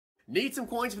Need some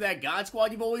coins for that God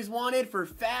Squad you've always wanted? For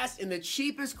fast and the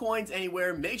cheapest coins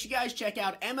anywhere, make sure you guys check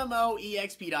out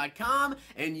MMOEXP.com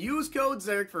and use code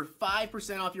ZIRK for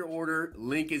 5% off your order.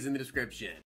 Link is in the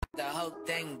description. The whole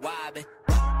thing wobbin',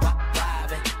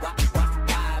 wobbin',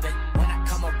 wobbin'. When I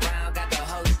come around, got the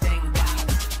whole thing wobbin'.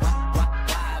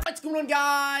 What's going on,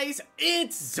 guys?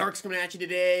 It's Zirksee coming at you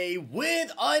today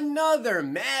with another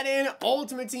Madden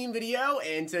Ultimate Team video,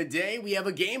 and today we have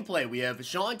a gameplay. We have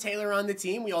Sean Taylor on the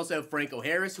team. We also have Franco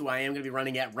Harris, who I am going to be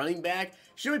running at running back.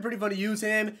 Should be pretty fun to use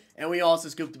him, and we also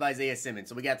scooped up Isaiah Simmons,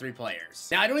 so we got 3 players.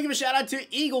 Now, I do want to give a shout out to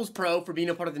Eagles Pro for being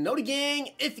a part of the Noti Gang.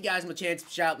 If you guys want a chance to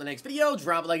shout out in the next video,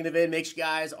 drop a like in the vid, make sure you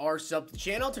guys are subbed to the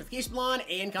channel, notification bell on,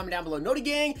 and comment down below Noti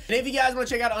Gang. And if you guys want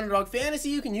to check out Underdog Fantasy,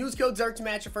 you can use code ZIRK to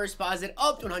match your first deposit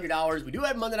up to $100. We do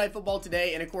have Monday Night Football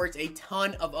today, and of course, a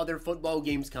ton of other football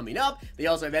games coming up. They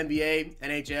also have NBA,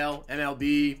 NHL,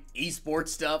 MLB, esports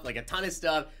stuff, like a ton of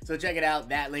stuff, so check it out.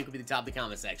 That link will be at the top of the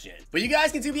comment section. But you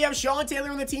guys can see we have Sean Taylor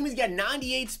on the team. He's got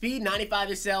 98 speed, 95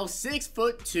 to sell,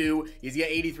 6'2". He's got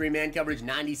 83 man coverage,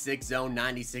 96 zone,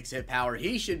 96 hit power.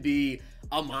 He should be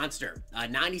a monster.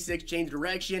 96 change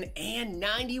direction and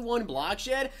 91 block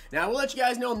shed. Now, I will let you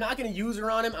guys know I'm not going to use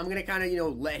her on him. I'm going to kind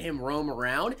of, let him roam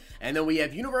around. And then we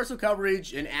have universal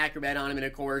coverage and acrobat on him, and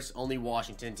of course, only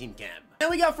Washington team chem. Then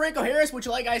we got Franco Harris, which,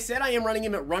 like I said, I am running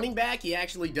him at running back. He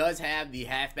actually does have the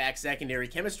halfback secondary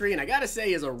chemistry, and I gotta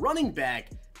say, as a running back,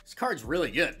 this card's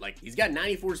really good. Like, he's got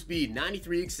 94 speed,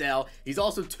 93 excel. He's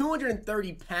also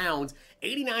 230 pounds,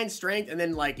 89 strength, and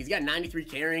then, he's got 93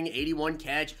 carrying, 81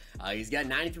 catch. He's got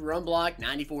 93 run block,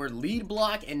 94 lead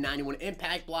block, and 91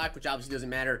 impact block, which obviously doesn't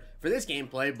matter for this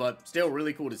gameplay, but still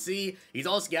really cool to see. He's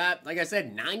also got, like I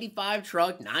said, 95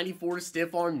 truck, 94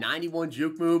 stiff arm, 91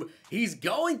 juke move. He's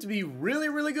going to be really,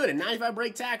 really good. And 95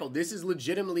 break tackle. This is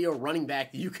legitimately a running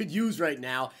back that you could use right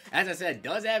now. As I said,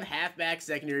 does have halfback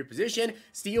secondary position.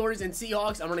 Steelers and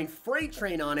Seahawks, I'm running Freight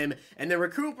Train on him. And then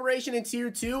Recuperation in Tier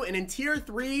 2. And in Tier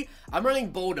 3, I'm running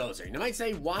Bulldozer. You might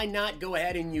say, why not go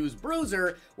ahead and use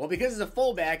Bruiser? Well, because it's a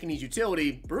fullback and he's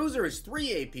utility, Bruiser is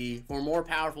 3 AP for more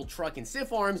powerful truck and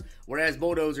stiff arms, whereas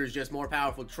Bulldozer is just more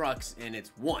powerful trucks and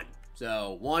it's 1.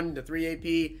 So 1 to 3 AP,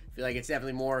 I feel like it's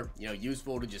definitely more,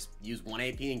 useful to just use 1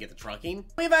 AP and get the trucking.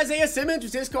 We have Isaiah Simmons,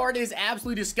 which this card is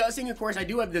absolutely disgusting. Of course, I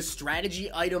do have the strategy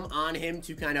item on him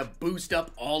to kind of boost up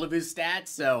all of his stats.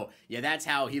 So yeah, that's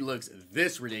how he looks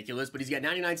this ridiculous. But he's got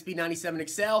 99 speed, 97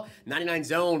 excel, 99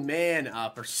 zone, man,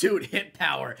 pursuit, hit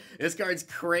power. This card's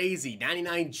crazy.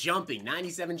 99 jumping,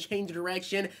 97 change of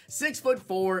direction,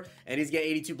 6'4", and he's got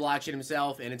 82 block shit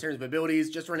himself. And in terms of abilities,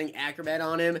 just running acrobat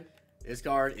on him, this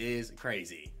card is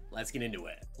crazy. Let's get into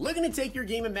it. Looking to take your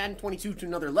game of Madden 22 to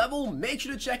another level? Make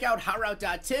sure to check out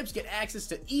HotRoute.tips. Get access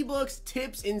to ebooks,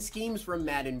 tips, and schemes from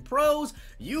Madden pros.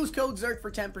 Use code ZIRK for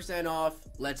 10% off.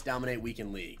 Let's dominate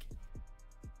Weekend League.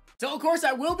 So, of course,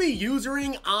 I will be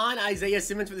usering on Isaiah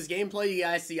Simmons for this gameplay. You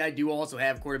guys see I do also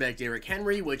have quarterback Derrick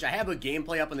Henry, which I have a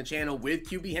gameplay up on the channel with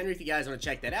QB Henry if you guys want to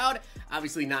check that out.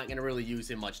 Obviously, not going to really use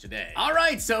him much today. All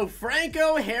right, so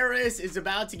Franco Harris is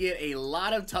about to get a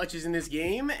lot of touches in this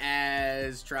game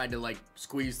as tried to,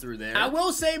 squeeze through there. I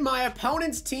will say my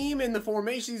opponent's team and the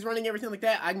formation he's running, everything like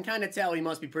that, I can kind of tell he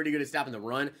must be pretty good at stopping the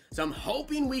run. So I'm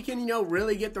hoping we can,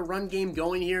 really get the run game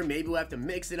going here. Maybe we'll have to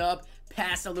mix it up,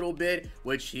 pass a little bit,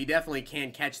 which he definitely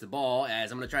can catch the ball,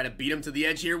 as I'm going to try to beat him to the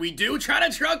edge here. We do try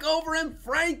to truck over him,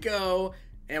 Franco,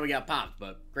 and we got popped,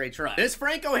 but great try. This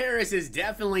Franco Harris is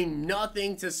definitely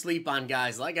nothing to sleep on,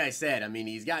 guys. Like I said, I mean,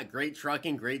 he's got great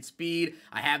trucking, great speed.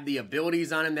 I have the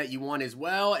abilities on him that you want as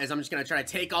well, as I'm just going to try to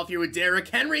take off here with Derrick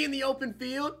Henry in the open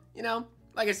field,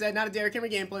 Like I said, not a Derrick Henry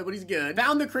gameplay, but he's good.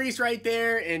 Found the crease right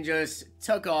there and just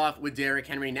took off with Derrick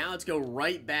Henry. Now let's go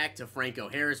right back to Franco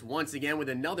Harris once again with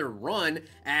another run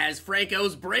as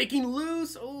Franco's breaking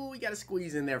loose. Oh, we got to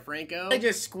squeeze in there, Franco. I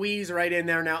just squeeze right in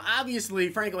there. Now, obviously,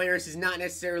 Franco Harris is not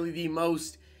necessarily the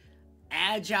most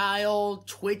agile,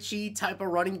 twitchy type of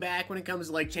running back when it comes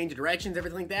to change of directions,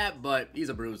 everything like that, but he's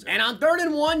a bruiser. And on 3rd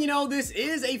and 1, this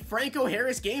is a Franco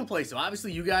Harris gameplay, so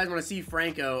obviously you guys want to see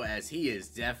Franco as he is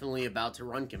definitely about to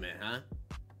run commit, huh?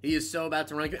 He is so about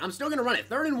to run commit. I'm still going to run it.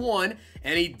 3rd and 1,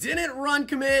 and he didn't run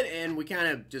commit, and we kind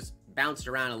of just bounced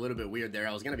around a little bit weird there.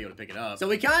 I was going to be able to pick it up. So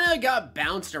we kind of got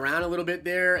bounced around a little bit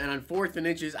there, and on 4th and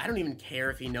inches, I don't even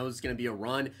care if he knows it's going to be a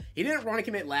run. He didn't run a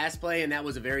commit last play, and that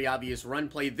was a very obvious run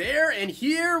play there, and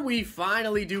here we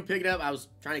finally do pick it up. I was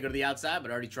trying to go to the outside,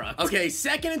 but already trucked. Okay,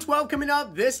 2nd and 12 coming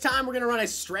up. This time we're going to run a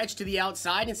stretch to the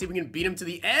outside and see if we can beat him to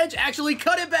the edge. Actually,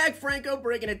 cut it back. Franco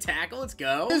breaking a tackle. Let's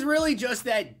go. This is really just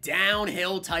that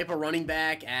downhill type of running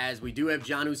back, as we do have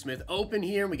Jonnu Smith open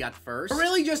here. We got first.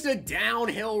 Really just a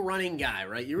downhill running same guy,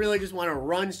 right? You really just want to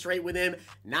run straight with him,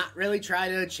 not really try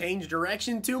to change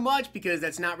direction too much because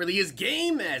that's not really his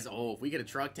game as, oh, if we could have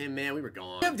trucked him, man, we were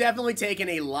gone. We have definitely taken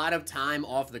a lot of time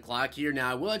off the clock here.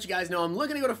 Now, I will let you guys know I'm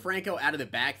looking to go to Franco out of the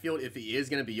backfield if he is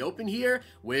going to be open here,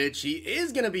 which he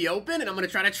is going to be open, and I'm going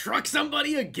to try to truck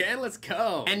somebody again. Let's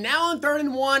go. And now on 3rd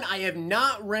and 1, I have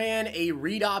not ran a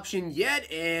read option yet,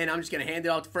 and I'm just going to hand it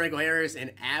off to Franco Harris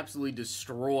and absolutely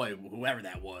destroy whoever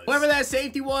that was. Whoever that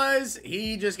safety was,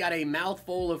 he just got a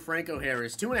mouthful of Franco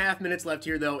Harris. 2.5 minutes left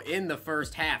here, though, in the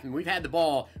first half, and we've had the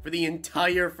ball for the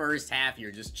entire first half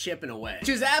here, just chipping away, which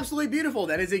is absolutely beautiful.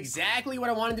 That is exactly what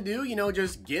I wanted to do, you know,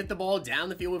 just get the ball down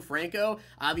the field with Franco.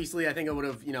 Obviously, I think I would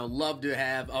have, you know, loved to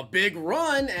have a big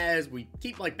run as we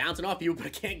keep, like, bouncing off you, but I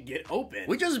can't get open.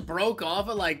 We just broke off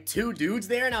of, like, 2 dudes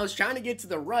there, and I was trying to get to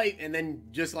the right, and then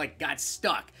just, like, got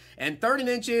stuck. And 3rd and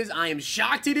inches, I am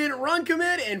shocked he didn't run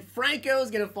commit, and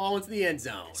Franco's gonna fall into the end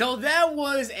zone. So that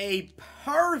was a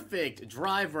perfect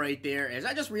drive right there. As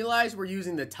I just realized we're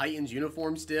using the Titans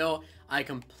uniform still. I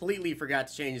completely forgot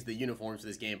to change the uniforms for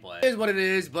this gameplay. It is what it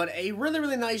is, but a really,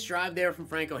 really nice drive there from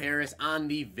Franco Harris on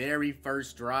the very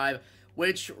first drive,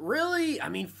 which really, I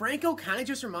mean, Franco kind of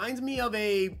just reminds me of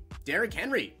a Derrick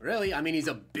Henry, really. I mean, he's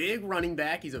a big running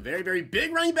back. He's a very, very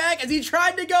big running back as he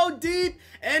tried to go deep,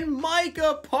 and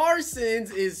Micah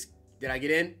Parsons is... Did I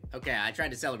get in? Okay, I tried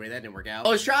to celebrate. That didn't work out. I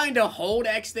was trying to hold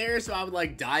X there so I would,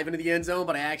 like, dive into the end zone,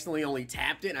 but I accidentally only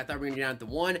tapped it, and I thought we were going to get down to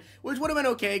 1, which would have been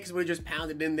okay because we would have just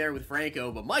pounded in there with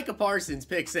Franco, but Micah Parsons,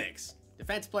 pick 6.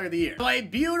 Defense Player of the Year. So a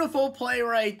beautiful play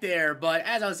right there, but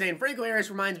as I was saying, Franco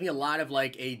Harris reminds me a lot of,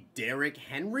 like, a Derrick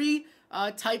Henry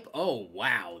type. Oh,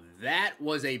 wow. That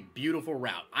was a beautiful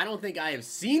route. I don't think I have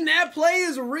seen that play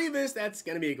as Revis. That's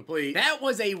going to be a complete. That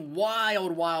was a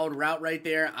wild, wild route right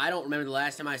there. I don't remember the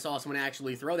last time I saw someone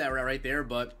actually throw that route right there,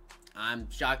 but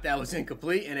I'm shocked that was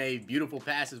incomplete, and a beautiful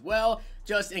pass as well.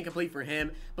 Just incomplete for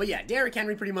him. But yeah, Derrick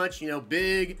Henry pretty much, you know,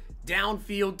 big,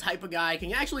 downfield type of guy.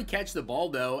 Can actually catch the ball,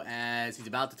 though, as he's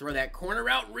about to throw that corner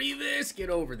route. Revis,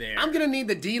 get over there. I'm going to need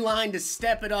the D-line to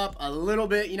step it up a little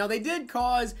bit. You know, they did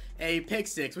cause a pick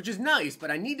 6, which is nice,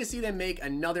 but I need to see them make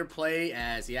another play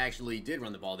as he actually did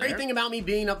run the ball there. The great thing about me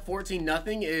being up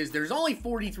 14-0 is there's only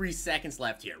 43 seconds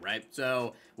left here, right?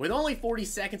 So with only 40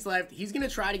 seconds left, he's going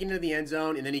to try to get into the end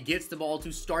zone, and then he gets the ball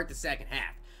to start the second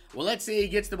half. Well, let's say he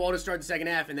gets the ball to start the second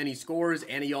half, and then he scores,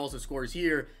 and he also scores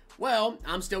here. Well,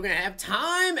 I'm still going to have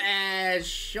time as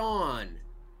Sean.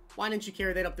 Why didn't you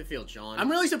carry that up the field, Sean?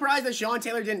 I'm really surprised that Sean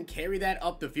Taylor didn't carry that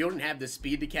up the field and have the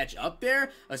speed to catch up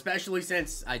there, especially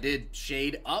since I did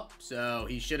shade up, so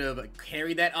he should have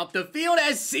carried that up the field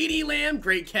as CeeDee Lamb.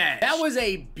 Great catch. That was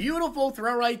a beautiful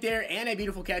throw right there and a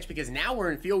beautiful catch because now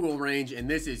we're in field goal range, and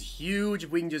this is huge.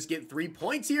 If we can just get 3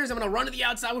 points here, so I'm going to run to the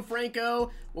outside with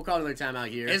Franco. We'll call another timeout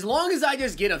here. As long as I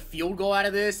just get a field goal out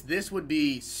of this, this would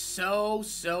be so,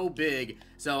 so big.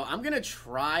 So I'm going to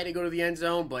try to go to the end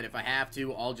zone, but if I have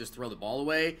to, I'll just throw the ball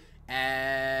away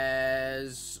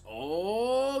as...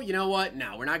 Oh, you know what?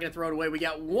 No, we're not going to throw it away. We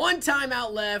got 1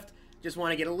 timeout left. Just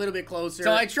want to get a little bit closer.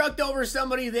 So I trucked over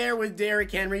somebody there with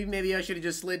Derrick Henry. Maybe I should have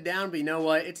just slid down, but you know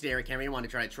what? It's Derrick Henry. I want to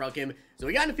try to truck him. So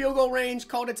we got in field goal range,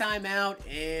 called a timeout,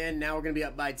 and now we're going to be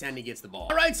up by 10. He gets the ball.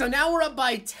 All right, so now we're up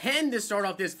by 10 to start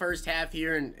off this first half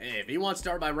here, and if he wants to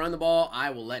start by run the ball,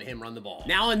 I will let him run the ball.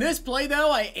 Now in this play,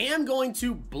 though, I am going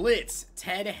to blitz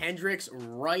Ted Hendricks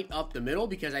right up the middle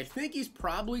because I think he's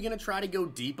probably going to try to go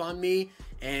deep on me.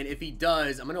 And if he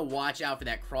does, I'm going to watch out for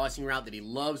that crossing route that he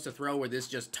loves to throw where this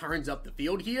just turns up the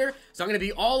field here. So I'm going to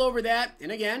be all over that.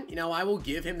 And again, you know, I will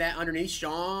give him that underneath.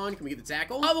 Sean, can we get the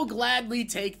tackle? I will gladly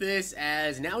take this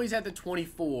as now he's at the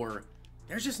 24.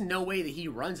 There's just no way that he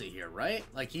runs it here, right?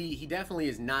 Like, he definitely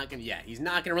is not going to, yeah, he's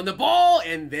not going to run the ball,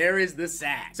 and there is the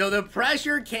sack. So the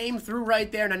pressure came through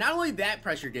right there. Now, not only that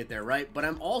pressure get there, right, but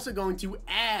I'm also going to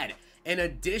add an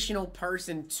additional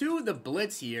person to the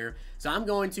blitz here. So I'm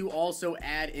going to also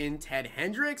add in Ted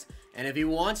Hendricks, and if he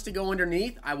wants to go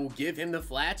underneath, I will give him the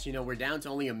flats. You know, we're down to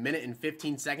only 1 minute and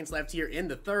 15 seconds left here in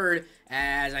the third,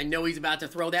 as I know he's about to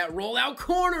throw that rollout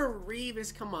corner.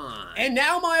 Revis, come on. And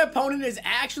now my opponent is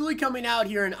actually coming out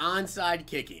here and onside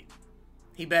kicking.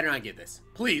 He better not get this.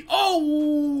 Please.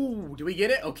 Oh, do we get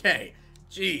it? Okay.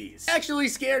 Jeez. Actually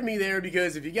scared me there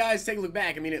because if you guys take a look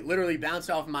back, I mean, it literally bounced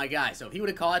off of my guy. So if he would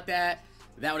have caught that,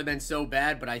 that would have been so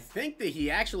bad, but I think that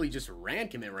he actually just ran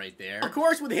commit right there. Of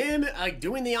course, with him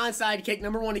doing the onside kick,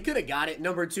 number 1, he could have got it.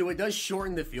 Number 2, it does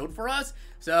shorten the field for us.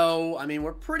 So, I mean,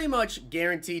 we're pretty much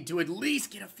guaranteed to at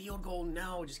least get a field goal.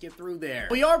 No, just get through there.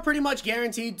 We are pretty much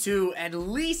guaranteed to at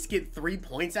least get 3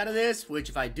 points out of this, which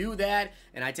if I do that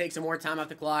and I take some more time off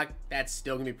the clock, that's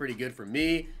still going to be pretty good for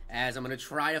me, as I'm going to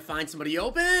try to find somebody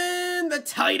open. Vernon, the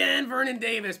tight end, Vernon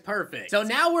Davis, perfect. So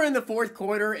now we're in the fourth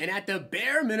quarter, and at the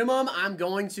bare minimum, I'm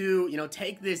going to,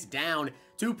 take this down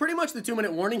to pretty much the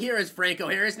 2-minute warning here as Franco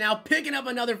Harris now picking up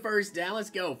another first down. Let's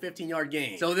go, 15-yard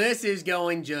gain. So this is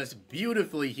going just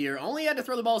beautifully here. Only had to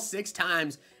throw the ball 6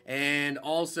 times, and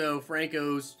also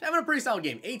Franco's having a pretty solid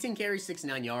game. 18 carries,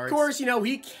 69 yards. Of course,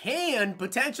 he can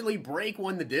potentially break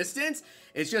one the distance.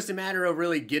 It's just a matter of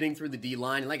really getting through the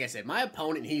D-line. And like I said, my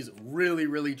opponent, he's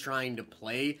really trying to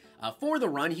play for the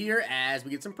run here as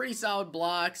we get some pretty solid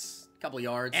blocks. Couple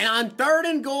yards. And on 3rd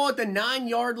and goal at the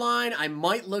 9-yard line, I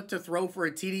might look to throw for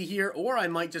a TD here, or I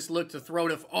might just look to throw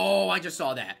to... Oh, I just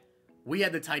saw that. We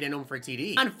had the tight end home for a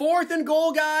TD. On 4th and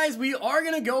goal, guys, we are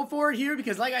going to go for it here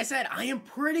because, like I said, I am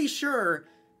pretty sure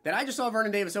that I just saw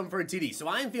Vernon Davis home for a TD. So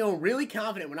I am feeling really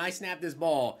confident when I snap this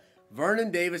ball. Vernon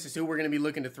Davis is who we're going to be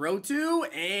looking to throw to.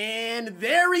 And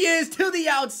there he is to the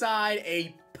outside.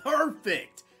 A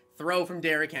perfect throw from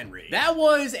Derrick Henry. That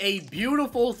was a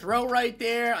beautiful throw right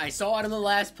there. I saw it in the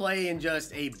last play in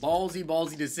just a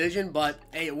ballsy decision, but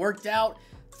hey, it worked out.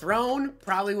 Thrown,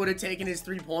 probably would have taken his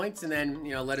 3 points and then,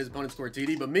 let his opponent score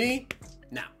TD, but me,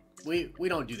 no. We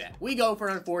don't do that. We go for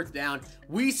it on 4th down.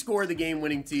 We score the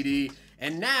game-winning TD.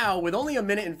 And now, with only 1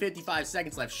 minute and 55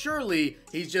 seconds left, surely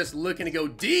he's just looking to go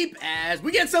deep as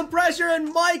we get some pressure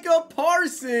and Micah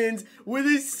Parsons with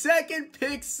his 2nd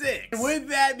pick 6. And with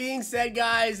that being said,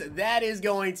 guys, that is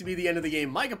going to be the end of the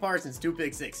game. Micah Parsons, 2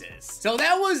 pick 6s. So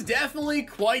that was definitely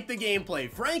quite the gameplay.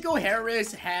 Franco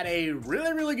Harris had a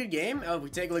really good game. If we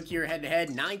take a look here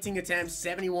head-to-head, 19 attempts,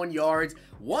 71 yards,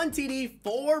 1 TD,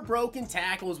 4 broken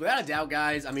tackles. Without a doubt,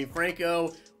 guys, I mean,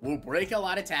 Franco will break a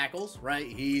lot of tackles, right?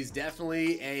 He's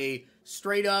definitely a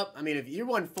straight up, I mean, if you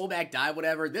want fullback dive,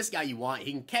 whatever, this guy you want.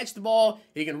 He can catch the ball.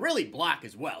 He can really block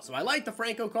as well. So I like the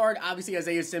Franco card. Obviously,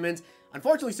 Isaiah Simmons,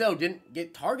 unfortunately so, didn't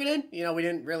get targeted. We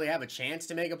didn't really have a chance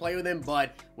to make a play with him,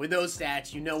 but with those stats,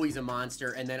 he's a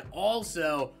monster. And then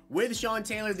also with Sean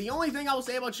Taylor, the only thing I will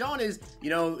say about Sean is,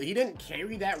 he didn't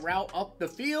carry that route up the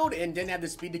field and didn't have the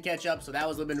speed to catch up. So that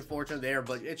was a little bit unfortunate there,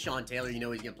 but it's Sean Taylor. He's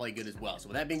going to play good as well. So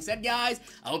with that being said, guys,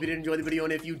 I hope you did enjoy the video.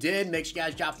 And if you did, make sure you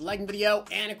guys drop the like video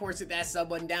and of course hit that sub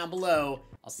button down below.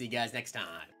 I'll see you guys next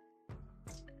time.